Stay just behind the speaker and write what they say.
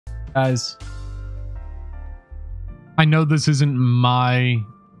Guys, I know this isn't my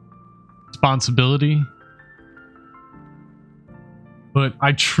responsibility, but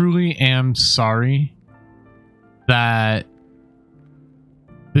I truly am sorry that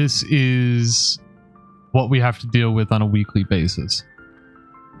this is what we have to deal with on a weekly basis.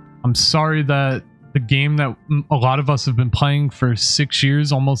 I'm sorry that the game that a lot of us have been playing for 6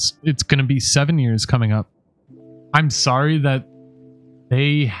 years, almost, it's going to be 7 years coming up. I'm sorry that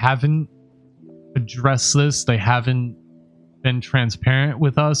they haven't addressed this. They haven't been transparent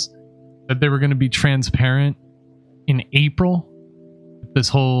with us. That they were going to be transparent in April. This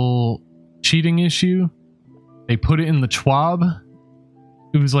whole cheating issue. They put it in the TWAB.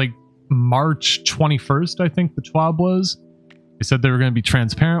 It was like March 21st, I think the TWAB was. They said they were going to be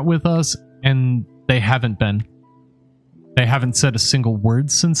transparent with us, and they haven't been. They haven't said a single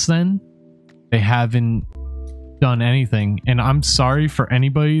word since then. They haven't done anything, and I'm sorry for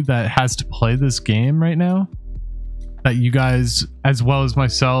anybody that has to play this game right now. That you guys, as well as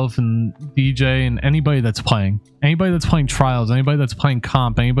myself and DJ and anybody that's playing Trials, anybody that's playing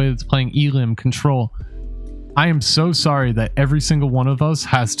Comp, anybody that's playing Elim, Control, I am so sorry that every single one of us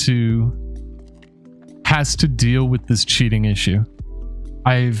has to deal with this cheating issue.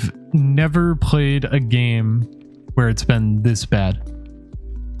 I've never played a game where it's been this bad.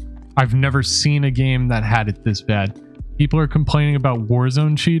 I've never seen a game that had it this bad. People are complaining about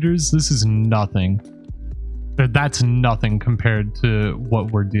Warzone cheaters. This is nothing. That's nothing compared to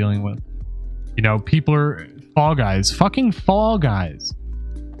what we're dealing with. You know, people are... Fall Guys. Fucking Fall Guys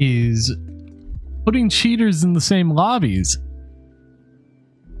is putting cheaters in the same lobbies.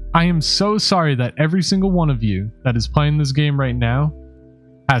 I am so sorry that every single one of you that is playing this game right now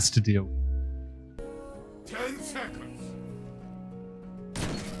has to deal with it. 10 seconds.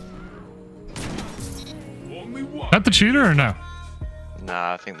 Only one. Is that the cheater or no?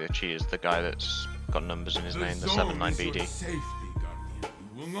 Nah, I think the cheater's the guy that's got numbers in his name, the 79 BD.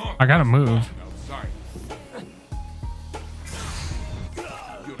 I gotta move.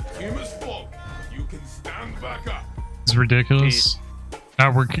 Your team is full. You can stand back up. It's ridiculous.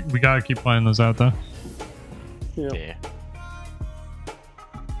 We gotta keep playing those out though. Yeah.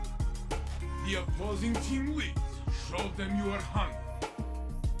 The opposing team leads. Show them you are hungry.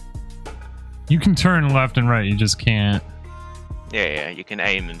 You can turn left and right, you just can't. Yeah, you can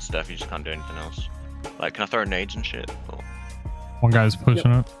aim and stuff, you just can't do anything else. Like, can I throw nades and shit? Or... One guy's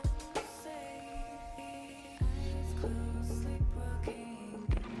pushing up.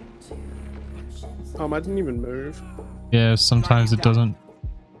 I didn't even move. Yeah, sometimes it doesn't.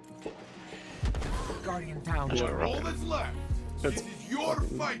 Guardian down. That's what All that's left. This is your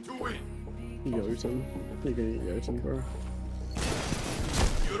fight to win. Yoten. You're gonna get Yoten, bro.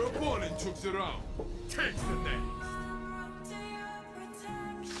 Your opponent took the round. Take the next.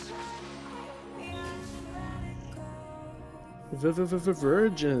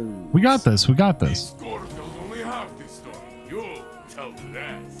 Virgin. We got this. We got This this. score tells only half the story. You tell the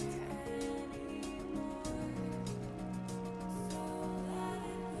rest.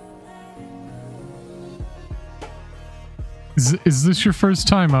 Is this your first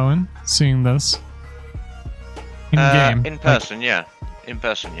time, Owen, seeing this? In game? In person, yeah. In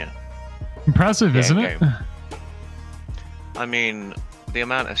person, yeah. Impressive, isn't it? game. I mean, the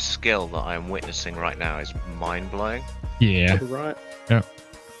amount of skill that I'm witnessing right now is mind-blowing. Yeah. To the right. Yep.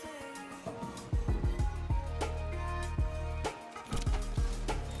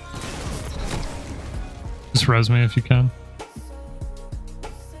 Just res me if you can.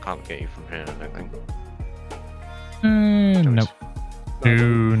 Can't get you from here, I don't think. Nope.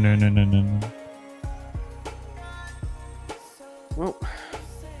 No. Well.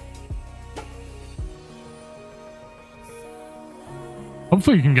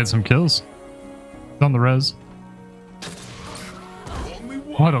 Hopefully you can get some kills. It's on the res. Only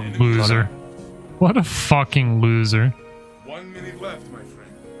one What a enemy loser. What a fucking loser. 1 minute left, my friend.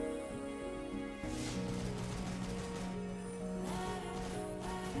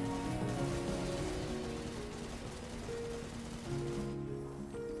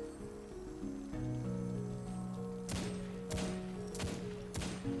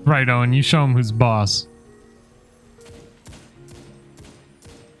 Right, Owen, you show him who's boss.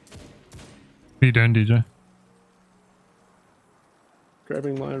 What are you doing, DJ?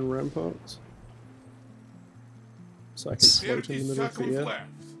 Grabbing line ramparts. So I can float in the middle of the 30 seconds air.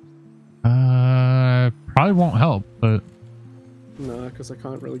 left. Probably won't help, but No, because I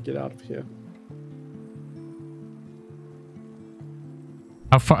can't really get out of here.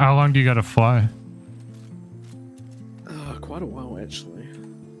 how long do you gotta fly? Quite a while, actually.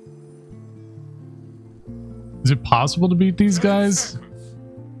 Is it possible to beat these 10 guys? seconds.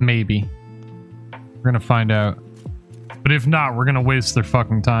 Maybe. We're gonna find out. But if not, we're gonna waste their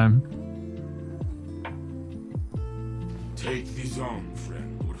fucking time. Take this on,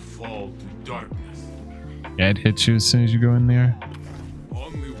 friend, or fall to darkness. Yeah, it hits you as soon as you go in there.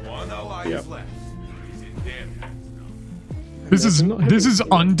 Only one ally Yep. is left. It is in their hands now. This is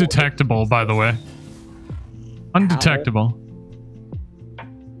undetectable, by the way. Undetectable.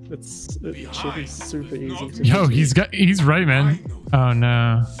 It's super easy to Yo, he's right, man. Oh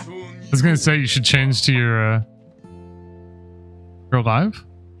no. Soon I was gonna say you should change to your you're alive?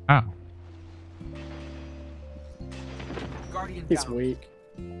 Ow. He's weak.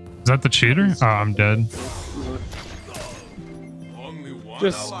 Is that the cheater? Oh, I'm dead. No, only one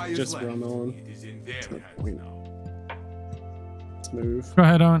just ally is just left. run on. It is in their No hands point. now. Let's move. Go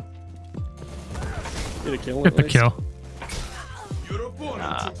ahead on. Get a kill. Get at the least. kill. Your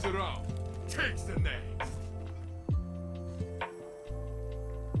opponent took the round. Takes the next.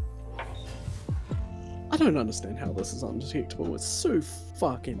 I don't understand how this is undetectable. It's so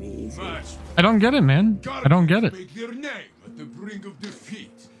fucking easy. Match. I don't get it, man. I don't get it. Make their name at the brink of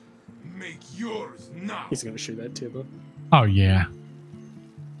defeat. Make yours now. He's gonna shoot that tether. Oh yeah.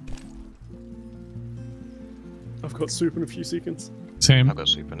 I've got soup in a few seconds. Same. I've got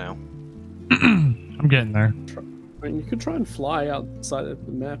super now. I'm getting there. I mean, you could try and fly outside of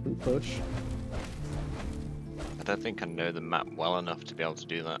the map and push. I don't think I know the map well enough to be able to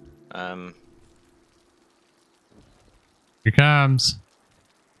do that. Here comes.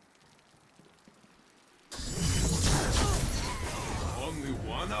 Only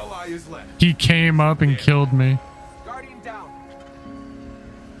one ally is left. He came up and killed me. Guardian down.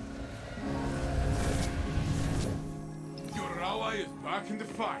 Your ally is back in the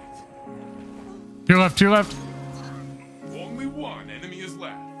fight. To your left, to your left. Only one enemy is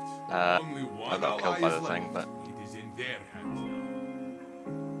left. Only one I got killed ally by is the thing, left. but It is in their hands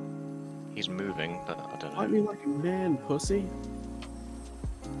now. he's moving, but I don't Fight know. me like a man, pussy.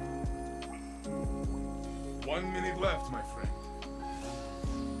 1 minute left, my friend.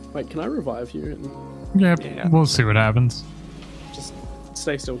 Wait, can I revive you? And Yep. Yeah. We'll see what happens. just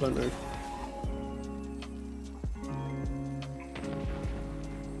stay still, don't move.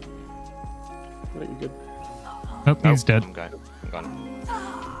 No, you're good. Oh, he's dead. I'm going. I'm gone.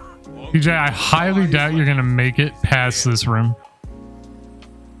 DJ, I highly doubt you're gonna make it past this room.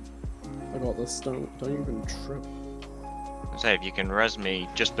 I got this. Don't even trip. Say if you can res me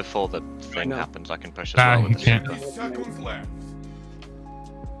just before the thing No. happens, I can push as Ah, well you with the can't. super. 30 seconds left.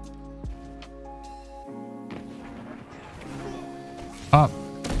 Up.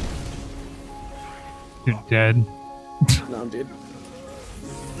 You're dead. No, I'm dead.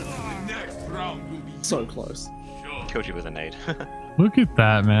 The next round will be So close. sure. Killed you with a nade. Look at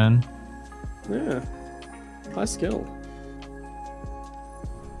that, man. Yeah. High skill.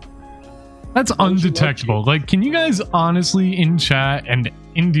 That's undetectable. Like, can you guys honestly in chat and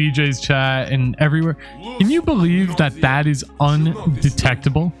in DJ's chat and everywhere, can you believe that that is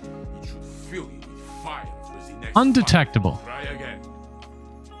undetectable? You should fill it with fire for the next Undetectable. fight. Try again.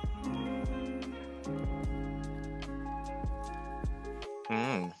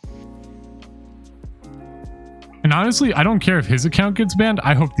 Mm. And honestly, I don't care if his account gets banned.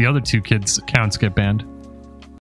 I hope the other two kids' accounts get banned.